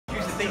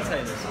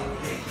detailers.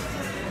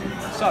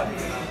 So,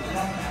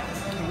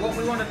 what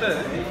we want to do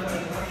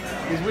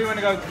is we want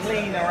to go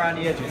clean around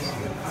the edges.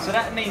 So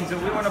that means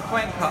that we want to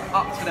point cut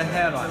up to the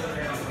hairline.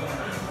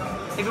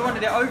 If you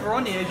wanted it over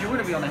on the edge, you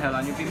wouldn't be on the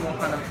hairline, you'd be more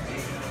kind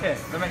of here.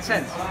 Does that make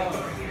sense?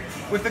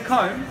 With the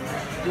comb,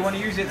 you want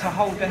to use it to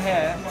hold the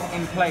hair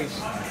in place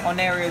on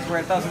areas where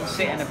it doesn't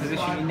sit in a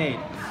position you need.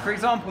 For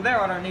example, there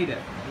I don't need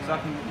it, because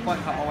I can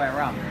point cut my way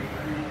around.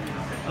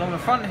 Along the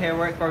front here,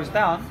 where it goes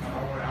down,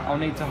 I'll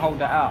need to hold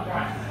that out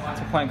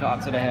to point cut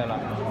up to the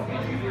hairline.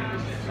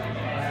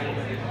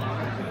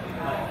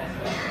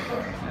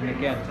 And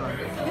again,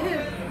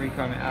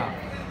 recomb it out.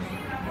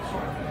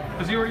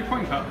 Has he already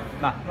point cut?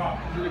 Nah.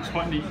 It looks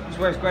quite neat. It's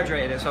where it's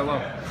graduated it so well.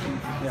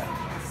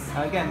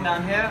 Yeah. Again,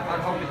 down here, I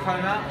hold the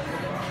comb out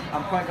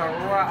and point cut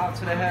right up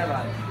to the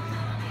hairline.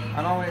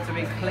 And I want it to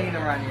be clean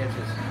around the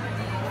edges.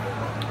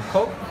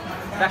 Cool?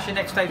 That's your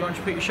next stage once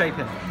you put your shape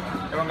in.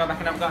 Everyone go back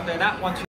and have a go at doing that. 1, 2.